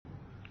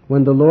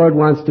When the Lord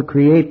wants to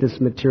create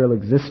this material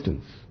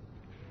existence,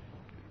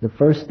 the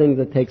first thing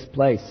that takes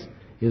place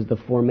is the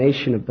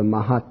formation of the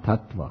Mahat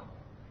Tattva,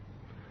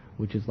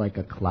 which is like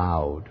a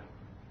cloud.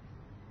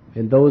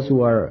 And those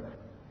who are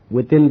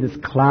within this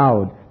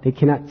cloud, they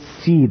cannot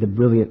see the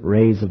brilliant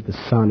rays of the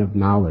sun of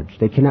knowledge.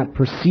 They cannot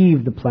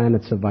perceive the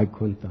planets of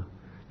Vaikuntha.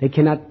 They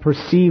cannot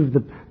perceive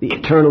the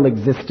eternal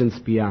existence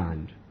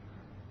beyond.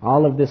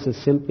 All of this is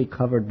simply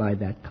covered by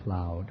that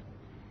cloud.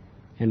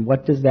 And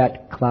what does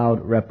that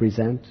cloud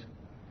represent?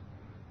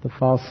 The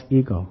false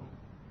ego.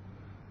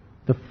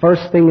 The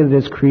first thing that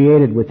is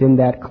created within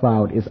that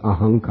cloud is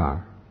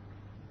ahankar.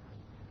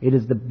 It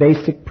is the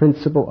basic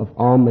principle of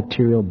all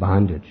material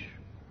bondage.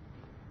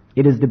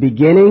 It is the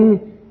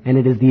beginning and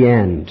it is the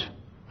end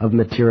of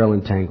material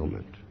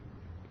entanglement.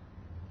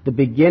 The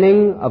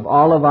beginning of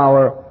all of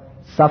our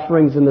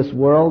sufferings in this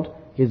world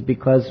is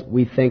because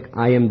we think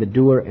I am the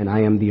doer and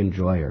I am the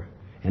enjoyer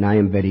and I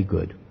am very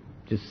good.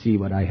 Just see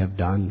what I have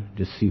done.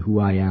 Just see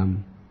who I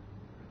am.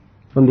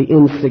 From the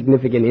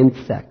insignificant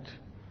insect,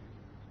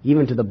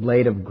 even to the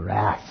blade of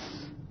grass,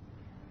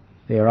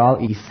 they are all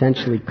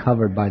essentially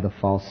covered by the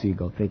false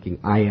ego, thinking,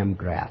 I am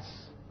grass.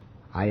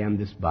 I am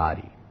this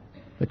body.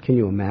 But can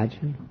you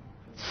imagine?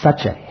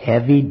 Such a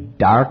heavy,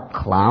 dark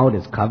cloud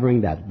is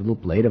covering that little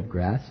blade of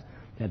grass.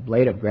 That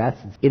blade of grass,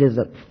 it is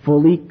a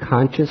fully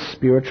conscious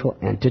spiritual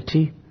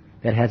entity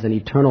that has an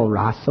eternal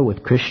rasa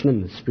with Krishna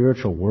in the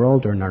spiritual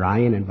world, or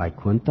Narayan and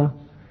Vaikuntha,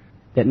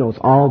 that knows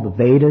all the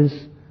Vedas,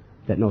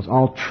 that knows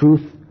all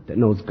truth, that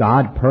knows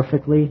God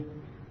perfectly,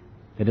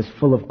 that is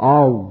full of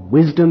all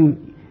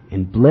wisdom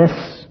and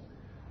bliss.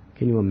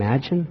 Can you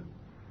imagine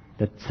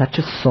that such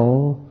a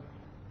soul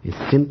is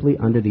simply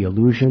under the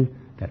illusion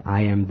that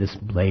I am this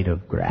blade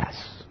of grass?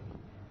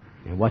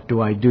 And what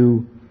do I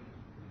do?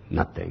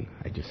 Nothing.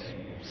 I just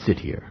sit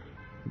here.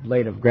 The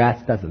blade of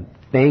grass doesn't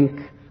think.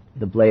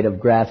 The blade of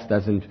grass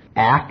doesn't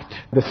act.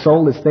 The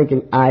soul is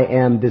thinking, I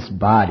am this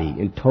body,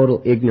 in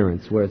total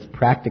ignorance, where it's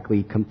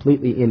practically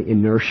completely in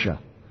inertia.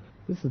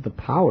 This is the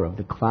power of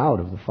the cloud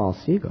of the false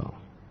ego.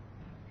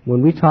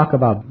 When we talk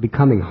about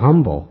becoming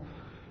humble,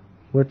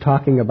 we're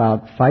talking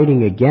about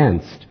fighting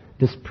against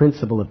this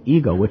principle of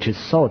ego, which is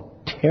so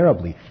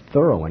terribly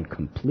thorough and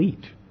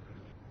complete.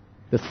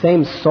 The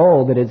same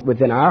soul that is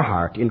within our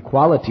heart in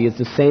quality is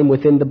the same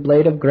within the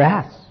blade of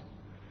grass.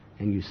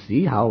 And you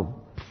see how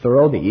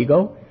thorough the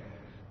ego,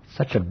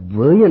 such a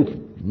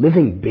brilliant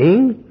living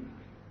being,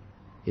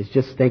 is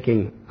just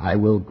thinking, I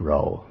will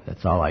grow.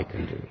 That's all I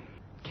can do.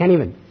 Can't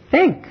even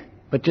think,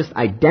 but just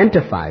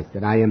identifies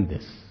that I am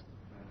this.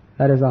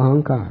 That is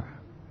ahankar.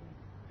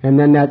 And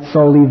then that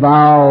soul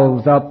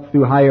evolves up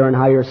through higher and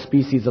higher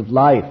species of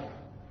life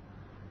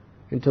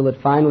until it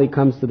finally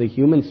comes to the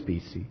human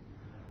species.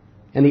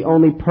 And the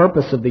only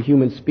purpose of the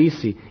human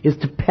species is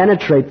to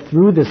penetrate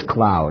through this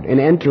cloud and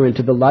enter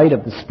into the light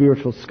of the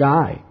spiritual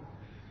sky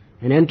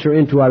and enter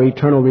into our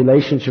eternal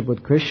relationship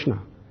with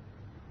Krishna.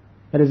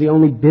 That is the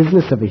only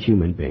business of a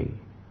human being.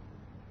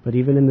 But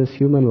even in this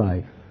human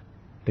life,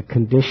 the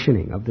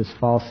conditioning of this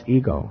false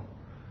ego,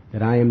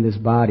 that I am this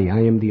body, I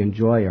am the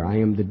enjoyer, I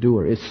am the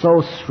doer, is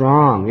so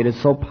strong, it is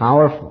so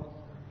powerful.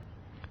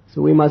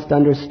 So we must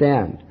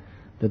understand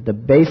that the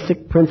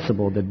basic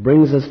principle that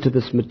brings us to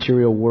this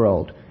material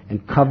world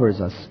and covers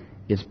us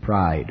is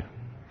pride,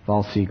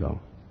 false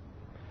ego.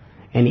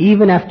 And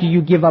even after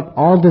you give up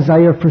all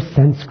desire for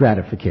sense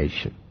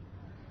gratification,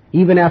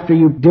 even after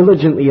you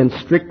diligently and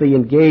strictly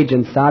engage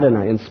in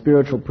sadhana and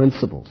spiritual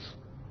principles,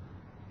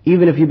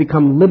 even if you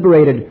become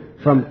liberated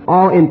from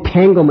all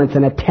entanglements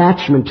and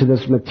attachment to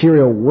this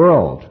material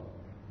world,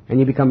 and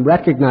you become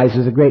recognized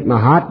as a great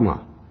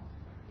Mahatma,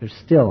 there's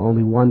still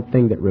only one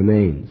thing that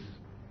remains,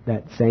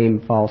 that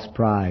same false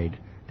pride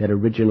that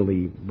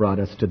originally brought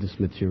us to this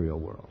material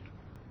world.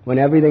 When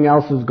everything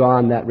else is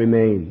gone, that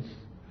remains.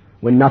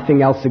 When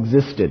nothing else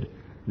existed,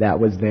 that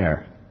was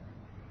there.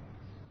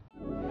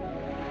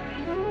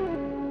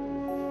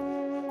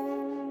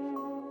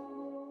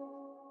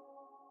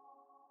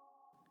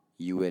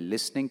 You were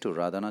listening to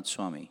Radhanath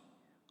Swami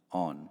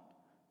on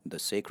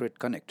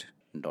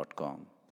thesacredconnect.com.